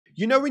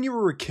You know when you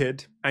were a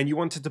kid and you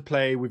wanted to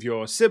play with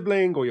your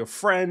sibling or your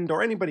friend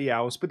or anybody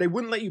else, but they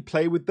wouldn't let you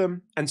play with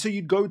them, and so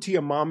you'd go to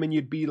your mom and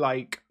you'd be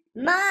like,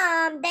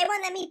 Mom, they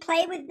won't let me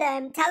play with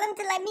them. Tell them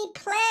to let me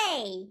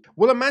play.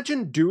 well,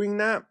 imagine doing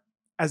that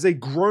as a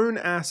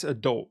grown-ass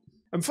adult.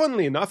 And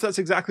funnily enough, that's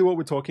exactly what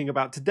we're talking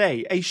about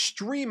today. A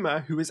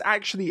streamer who is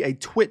actually a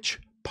Twitch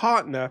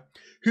partner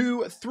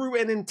who threw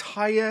an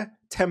entire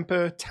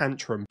temper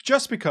tantrum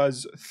just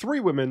because 3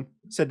 women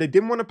said they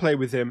didn't want to play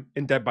with him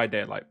in Dead by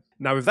Daylight.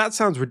 Now, if that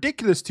sounds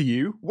ridiculous to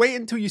you, wait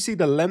until you see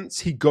the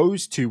lengths he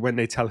goes to when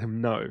they tell him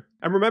no.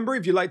 And remember,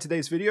 if you liked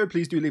today's video,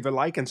 please do leave a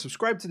like and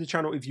subscribe to the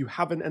channel if you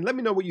haven't, and let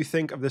me know what you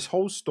think of this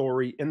whole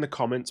story in the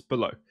comments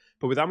below.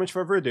 But without much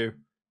further ado,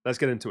 let's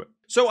get into it.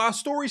 So our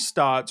story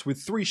starts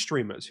with 3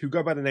 streamers who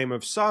go by the name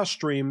of Sar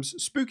Streams,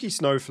 Spooky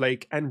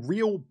Snowflake, and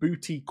Real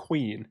Booty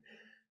Queen,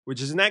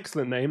 which is an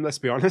excellent name, let's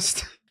be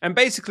honest. And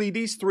basically,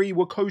 these 3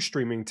 were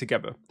co-streaming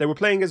together. They were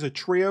playing as a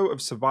trio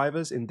of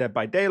survivors in Dead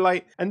by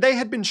Daylight, and they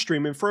had been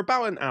streaming for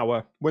about an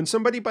hour when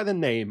somebody by the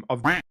name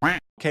of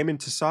came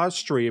into Sar's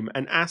stream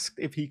and asked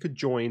if he could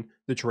join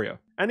the trio.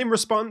 And in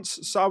response,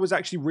 Sar was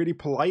actually really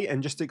polite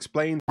and just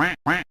explained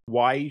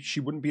why she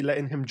wouldn't be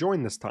letting him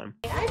join this time.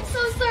 I'm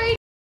so sorry.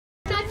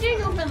 I'm not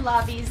doing open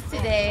lobbies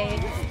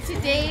today.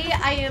 Today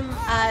I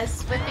am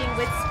swipping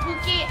with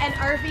Spooky and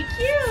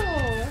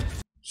RBQ.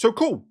 So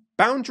cool.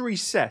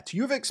 Boundaries set.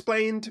 You've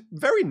explained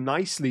very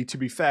nicely, to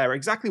be fair,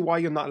 exactly why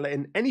you're not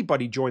letting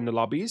anybody join the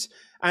lobbies,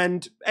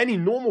 and any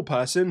normal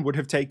person would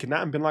have taken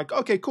that and been like,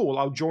 okay, cool,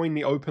 I'll join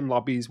the open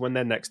lobbies when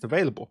they're next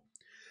available.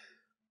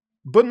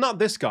 But not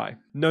this guy.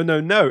 No, no,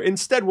 no.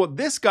 Instead, what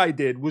this guy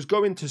did was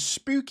go into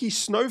Spooky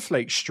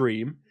Snowflake's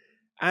stream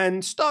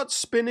and start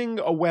spinning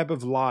a web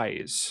of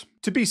lies.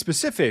 To be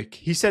specific,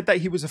 he said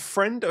that he was a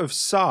friend of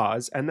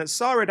Sar's and that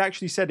Sar had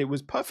actually said it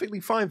was perfectly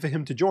fine for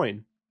him to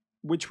join,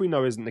 which we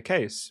know isn't the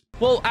case.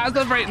 Well, as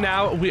of right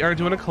now, we are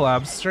doing a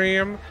collab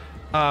stream.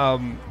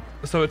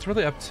 So it's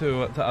really up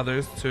to the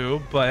others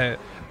too. But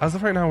as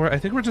of right now, I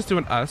think we're just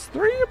doing us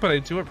 3. But I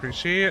do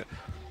appreciate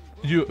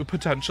you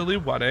potentially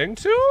wanting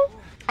to.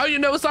 Oh, you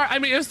know, Sar, I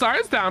mean, if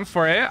Sar's down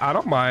for it, I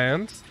don't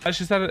mind.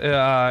 She said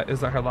it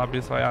isn't her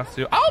lobby, so I asked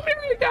you. Oh,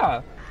 maybe,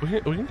 yeah. We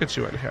can get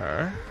you in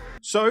here.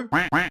 So,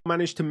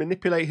 managed to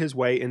manipulate his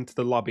way into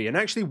the lobby and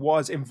actually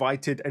was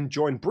invited and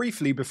joined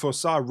briefly before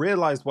Sar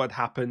realized what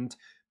had happened,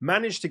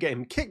 managed to get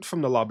him kicked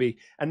from the lobby,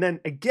 and then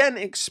again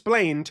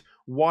explained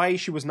why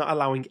she was not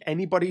allowing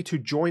anybody to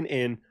join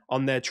in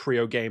on their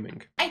trio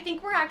gaming. I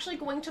think we're actually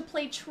going to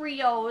play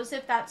trios,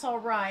 if that's all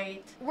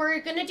right. We're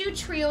gonna do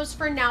trios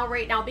for now,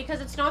 right now, because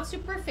it's not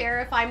super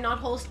fair if I'm not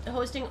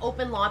hosting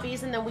open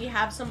lobbies and then we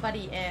have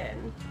somebody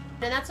in.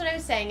 And that's what I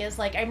was saying is,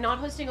 like, I'm not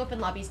hosting open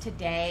lobbies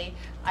today.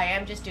 I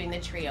am just doing the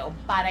trio,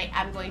 but I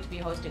am going to be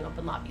hosting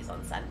open lobbies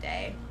on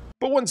Sunday.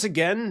 But once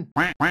again,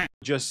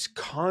 just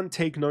can't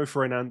take no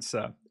for an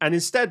answer, and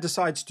instead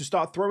decides to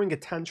start throwing a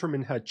tantrum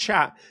in her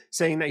chat,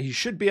 saying that he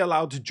should be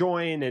allowed to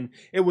join and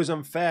it was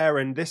unfair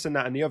and this and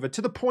that and the other,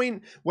 to the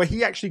point where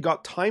he actually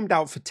got timed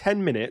out for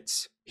 10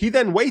 minutes. He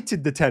then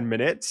waited the 10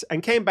 minutes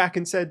and came back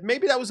and said,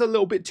 maybe that was a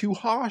little bit too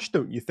harsh,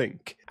 don't you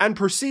think? And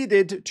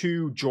proceeded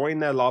to join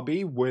their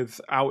lobby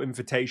without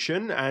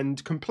invitation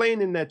and complain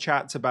in their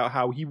chats about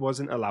how he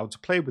wasn't allowed to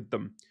play with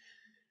them.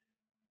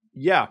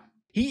 Yeah.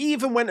 He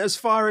even went as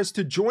far as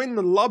to join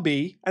the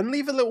lobby and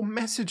leave a little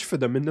message for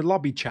them in the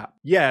lobby chat.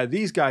 Yeah,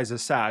 these guys are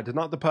sad,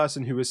 not the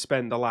person who has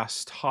spent the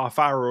last half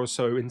hour or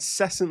so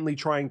incessantly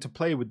trying to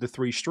play with the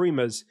 3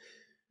 streamers.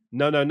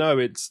 No, no, no,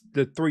 it's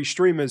the 3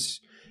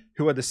 streamers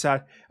who are the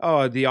sad.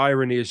 Oh, the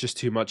irony is just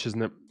too much,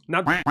 isn't it?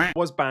 Now,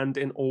 was banned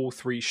in all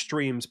 3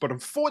 streams, but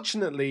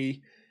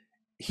unfortunately,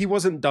 he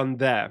wasn't done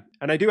there.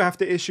 And I do have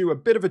to issue a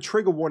bit of a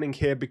trigger warning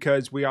here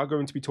because we are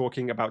going to be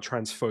talking about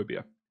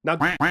transphobia. Now,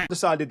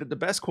 decided that the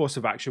best course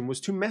of action was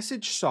to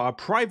message Sar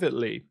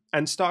privately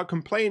and start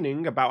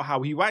complaining about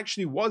how he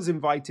actually was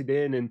invited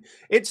in and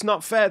it's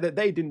not fair that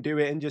they didn't do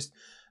it and just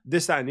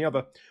this, that, and the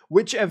other,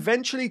 which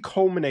eventually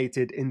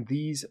culminated in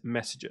these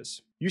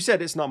messages. You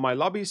said it's not my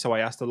lobby, so I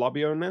asked the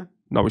lobby owner.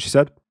 Not what she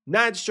said.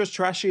 Nah, it's just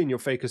trashy and you're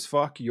fake as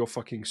fuck. You're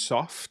fucking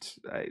soft.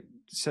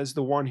 Says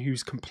the one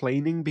who's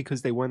complaining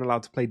because they weren't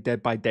allowed to play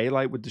Dead by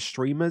Daylight with the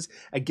streamers.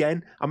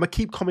 Again, I'm gonna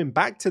keep coming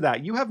back to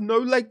that. You have no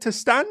leg to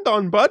stand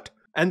on, bud.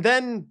 And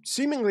then,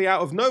 seemingly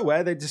out of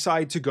nowhere, they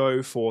decide to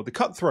go for the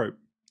cutthroat.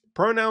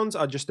 Pronouns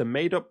are just a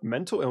made-up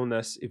mental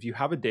illness. If you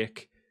have a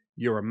dick,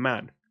 you're a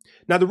man.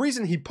 Now, the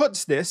reason he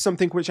puts this,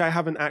 something which I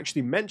haven't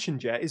actually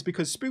mentioned yet, is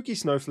because Spooky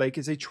Snowflake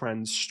is a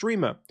trans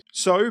streamer.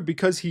 So,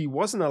 because he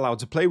wasn't allowed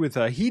to play with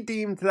her, he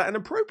deemed that an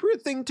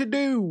appropriate thing to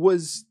do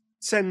was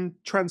send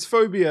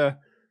transphobia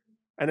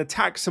and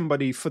attack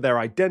somebody for their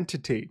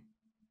identity.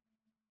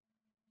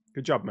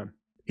 Good job, man.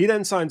 He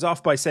then signs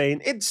off by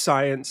saying, it's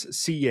science,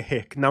 see ya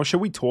hick. Now, shall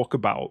we talk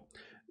about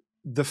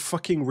the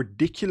fucking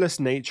ridiculous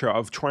nature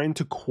of trying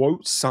to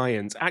quote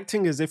science,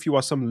 acting as if you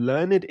are some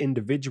learned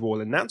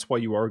individual and that's why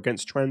you are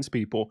against trans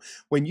people,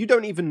 when you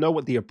don't even know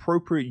what the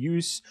appropriate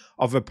use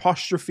of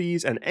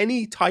apostrophes and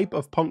any type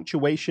of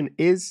punctuation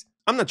is?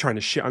 I'm not trying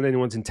to shit on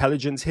anyone's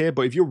intelligence here,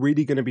 but if you're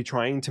really going to be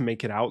trying to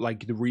make it out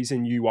like the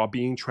reason you are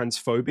being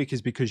transphobic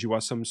is because you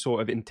are some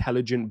sort of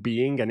intelligent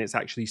being and it's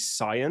actually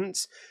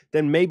science,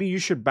 then maybe you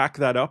should back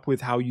that up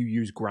with how you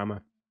use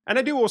grammar. And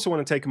I do also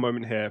want to take a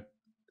moment here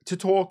to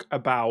talk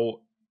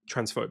about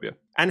transphobia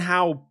and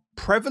how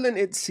prevalent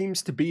it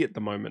seems to be at the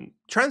moment.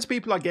 Trans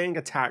people are getting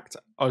attacked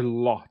a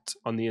lot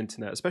on the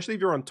internet, especially if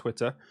you're on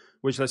Twitter,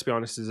 which, let's be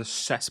honest, is a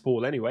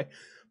cesspool anyway.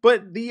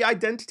 But the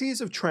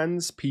identities of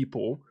trans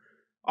people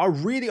are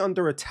really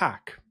under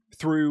attack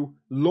through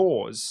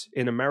laws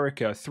in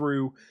America,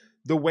 through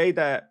the way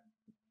that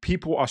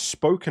people are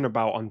spoken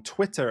about on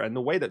Twitter and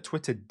the way that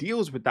Twitter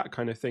deals with that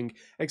kind of thing,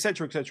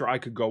 etc., etc. I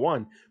could go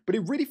on. But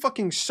it really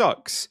fucking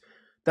sucks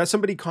that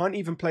somebody can't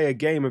even play a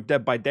game of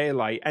Dead by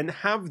Daylight and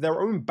have their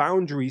own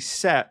boundaries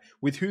set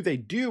with who they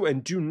do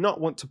and do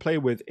not want to play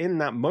with in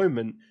that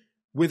moment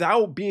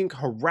without being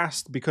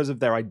harassed because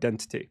of their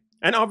identity.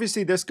 And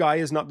obviously this guy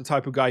is not the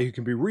type of guy who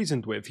can be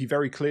reasoned with. He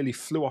very clearly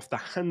flew off the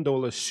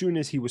handle as soon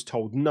as he was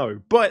told no.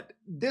 But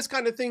this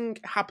kind of thing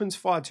happens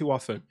far too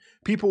often.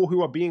 People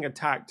who are being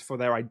attacked for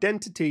their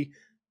identity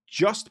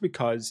just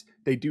because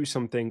they do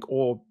something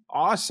or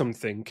are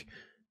something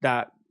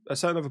that a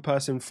certain other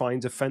person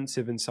finds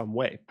offensive in some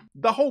way.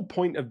 The whole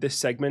point of this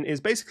segment is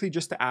basically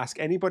just to ask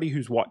anybody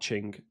who's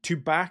watching to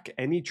back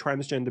any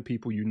transgender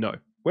people you know.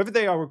 Whether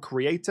they are a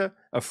creator,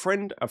 a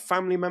friend, a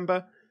family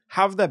member,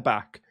 have their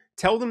back.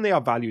 Tell them they are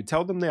valued,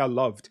 tell them they are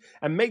loved,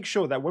 and make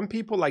sure that when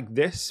people like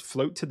this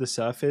float to the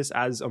surface,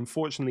 as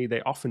unfortunately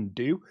they often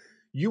do,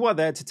 you are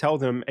there to tell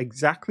them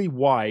exactly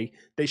why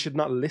they should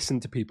not listen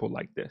to people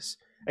like this.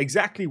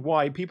 Exactly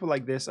why people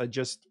like this are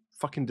just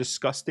fucking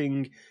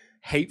disgusting,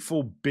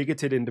 hateful,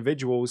 bigoted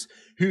individuals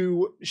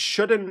who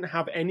shouldn't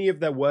have any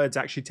of their words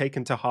actually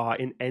taken to heart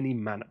in any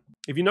manner.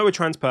 If you know a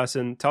trans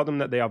person, tell them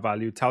that they are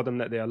valued, tell them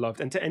that they are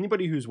loved. And to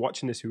anybody who's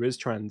watching this who is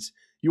trans,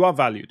 you are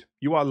valued,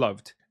 you are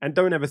loved. And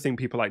don't ever think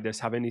people like this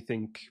have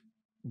anything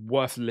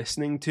worth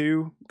listening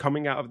to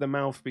coming out of their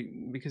mouth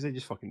because they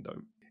just fucking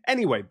don't.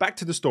 Anyway, back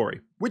to the story,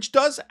 which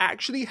does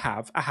actually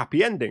have a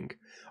happy ending.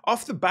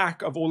 Off the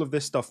back of all of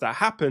this stuff that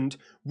happened,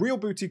 Real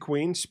Booty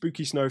Queen,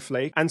 Spooky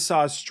Snowflake, and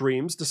SARS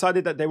Streams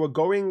decided that they were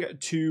going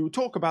to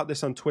talk about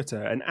this on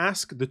Twitter and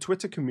ask the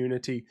Twitter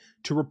community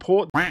to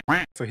report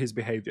for his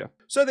behavior.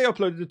 So they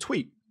uploaded a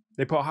tweet.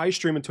 They put, "Hi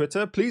streamer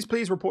Twitter,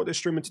 please report this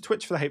streamer to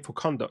Twitch for the hateful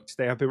conduct.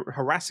 They have been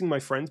harassing my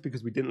friends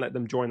because we didn't let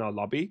them join our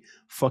lobby.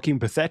 Fucking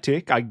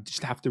pathetic. I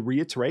just have to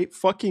reiterate,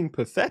 fucking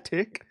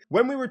pathetic.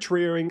 When we were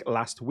trioing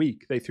last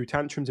week, they threw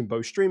tantrums in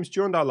both streams,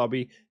 joined our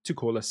lobby to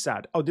call us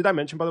sad." Oh, did I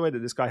mention, by the way, that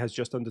this guy has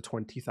just under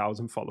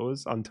 20,000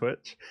 followers on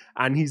Twitch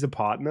and he's a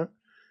partner?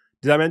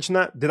 Did I mention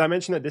that? Did I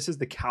mention that this is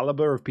the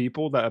caliber of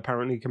people that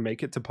apparently can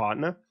make it to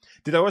partner?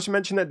 Did I also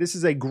mention that this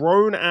is a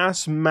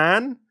grown-ass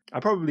man? I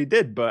probably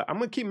did, but I'm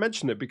going to keep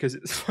mentioning it because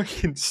it's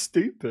fucking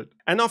stupid.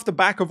 And off the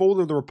back of all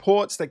of the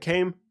reports that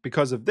came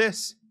because of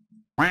this,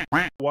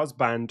 was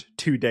banned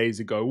 2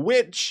 days ago,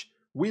 which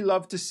we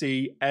love to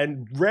see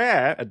and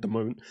rare at the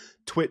moment,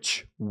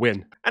 Twitch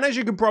win. And as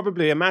you can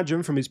probably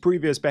imagine from his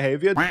previous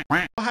behavior,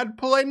 had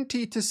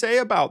plenty to say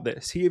about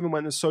this. He even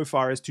went so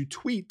far as to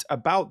tweet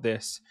about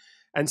this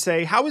and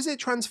say, "How is it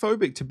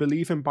transphobic to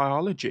believe in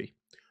biology?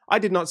 I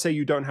did not say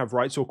you don't have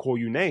rights or call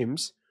you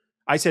names.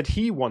 I said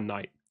he one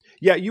night.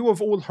 Yet you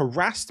have all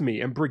harassed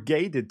me and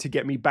brigaded to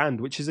get me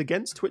banned, which is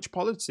against Twitch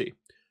policy.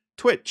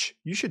 Twitch,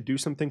 you should do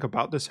something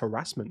about this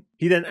harassment."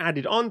 He then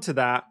added on to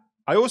that,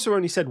 "I also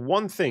only said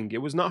one thing.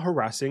 It was not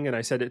harassing, and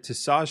I said it to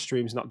SARS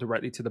Streams, not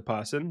directly to the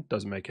person."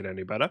 Doesn't make it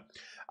any better.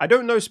 "I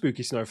don't know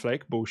Spooky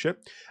Snowflake,"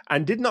 bullshit,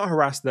 "and did not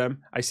harass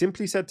them. I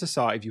simply said to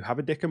SAR, if you have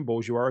a dick and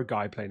balls, you are a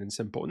guy, plain and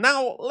simple."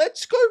 Now,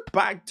 let's go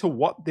back to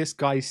what this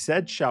guy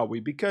said, shall we?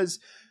 Because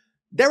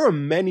there are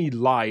many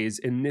lies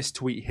in this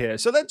tweet here.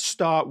 So let's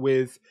start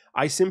with,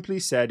 "I simply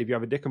said, if you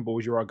have a dick and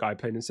balls, you're a guy,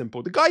 plain and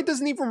simple." The guy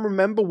doesn't even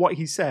remember what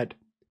he said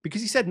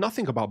because he said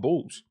nothing about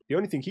balls. The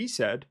only thing he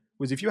said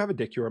was, if you have a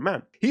dick, you're a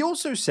man. He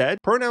also said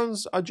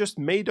pronouns are just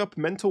made up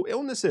mental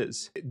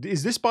illnesses.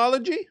 Is this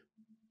biology?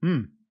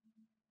 I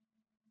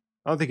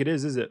don't think it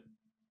is it?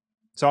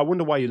 So I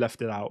wonder why you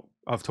left it out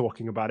of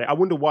talking about it. I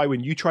wonder why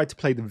when you tried to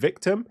play the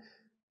victim,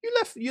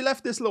 you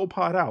left this little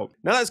part out.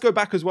 Now let's go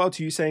back as well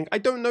to you saying, "I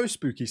don't know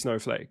Spooky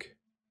Snowflake."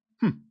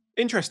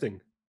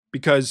 Interesting.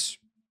 Because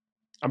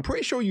I'm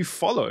pretty sure you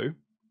follow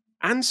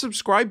and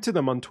subscribe to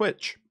them on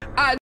Twitch.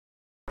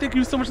 Thank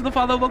you so much for the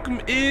follow. Welcome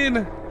in.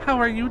 How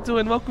are you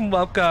doing?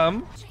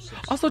 Welcome.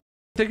 Also,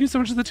 thank you so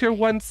much for the tier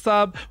 1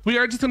 sub. We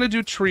are just gonna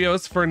do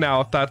trios for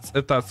now,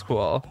 if that's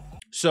cool.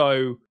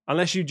 So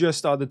unless you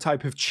just are the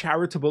type of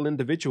charitable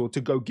individual to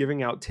go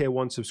giving out tier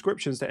 1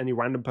 subscriptions to any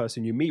random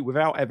person you meet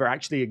without ever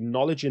actually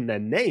acknowledging their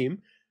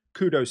name,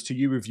 kudos to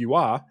you if you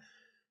are,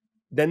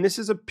 then this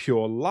is a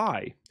pure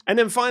lie. And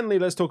then finally,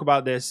 let's talk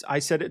about this. "I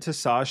said it to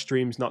SAR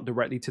Streams, not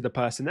directly to the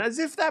person," as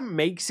if that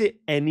makes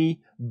it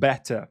any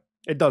better.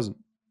 It doesn't.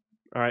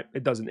 All right,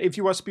 it doesn't. If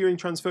you are spewing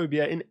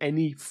transphobia in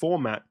any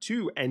format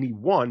to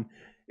anyone,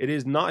 it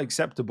is not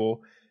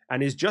acceptable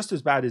and is just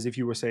as bad as if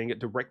you were saying it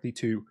directly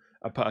to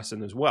a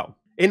person as well.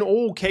 In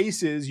all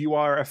cases, you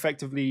are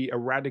effectively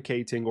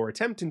eradicating or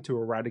attempting to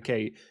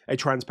eradicate a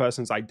trans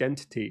person's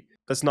identity.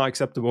 That's not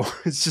acceptable.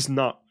 It's just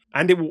not.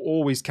 And it will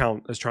always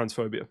count as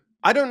transphobia.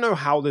 I don't know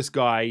how this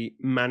guy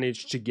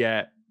managed to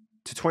get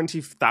to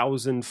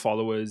 20,000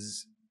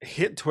 followers,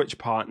 hit Twitch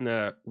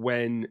partner,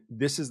 when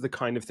this is the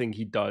kind of thing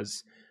he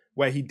does,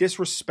 where he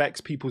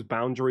disrespects people's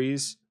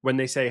boundaries when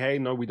they say, hey,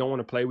 no, we don't want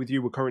to play with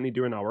you. We're currently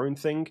doing our own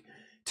thing,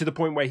 to the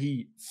point where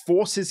he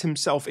forces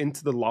himself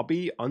into the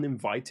lobby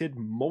uninvited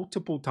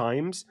multiple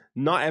times,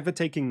 not ever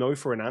taking no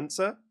for an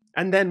answer.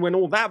 And then when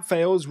all that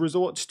fails,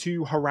 resorts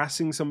to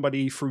harassing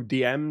somebody through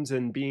DMs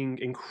and being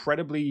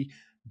incredibly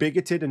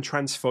bigoted and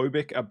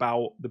transphobic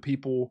about the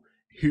people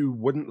who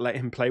wouldn't let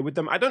him play with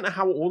them. I don't know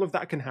how all of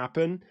that can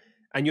happen,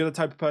 and you're the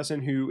type of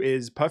person who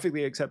is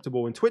perfectly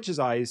acceptable in Twitch's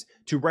eyes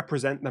to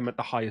represent them at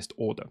the highest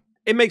order.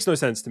 It makes no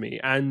sense to me,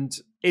 and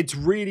it's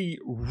really,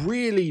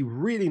 really,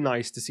 really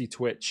nice to see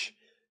Twitch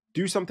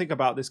do something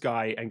about this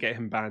guy and get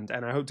him banned,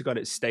 and I hope to God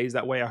it stays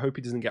that way. I hope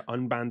he doesn't get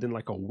unbanned in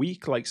like a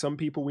week like some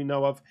people we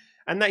know of,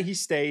 and that he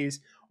stays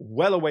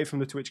well away from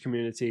the Twitch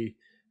community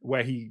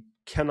where he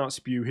cannot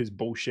spew his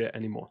bullshit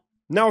anymore.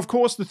 Now, of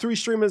course, the 3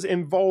 streamers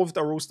involved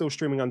are all still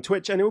streaming on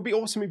Twitch, and it would be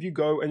awesome if you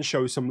go and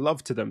show some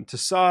love to them. To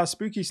Sa,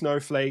 Spooky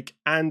Snowflake,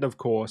 and of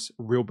course,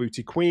 Real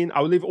Booty Queen. I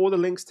will leave all the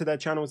links to their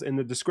channels in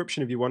the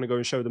description if you want to go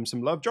and show them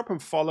some love. Drop them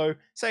follow,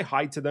 say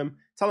hi to them,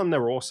 tell them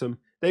they're awesome.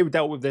 They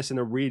dealt with this in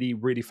a really,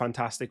 really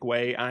fantastic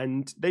way,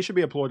 and they should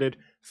be applauded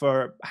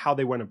for how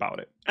they went about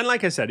it. And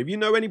like I said, if you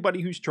know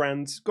anybody who's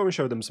trans, go and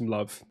show them some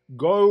love.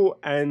 Go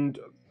and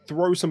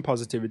throw some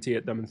positivity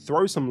at them and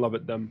throw some love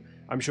at them.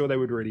 I'm sure they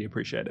would really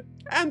appreciate it.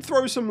 And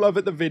throw some love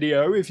at the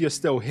video if you're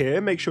still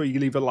here. Make sure you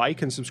leave a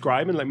like and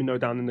subscribe and let me know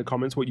down in the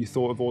comments what you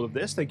thought of all of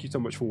this. Thank you so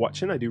much for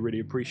watching. I do really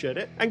appreciate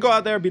it. And go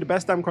out there and be the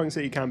best damn Kong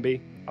that you can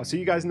be. I'll see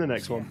you guys in the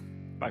next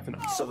one. Bye for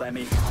now. So let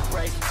me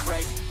break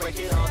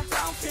it all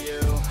down for you.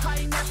 I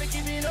ain't never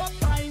giving up,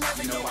 I ain't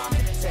never, you know I'm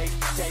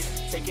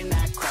taking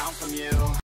that crown from you.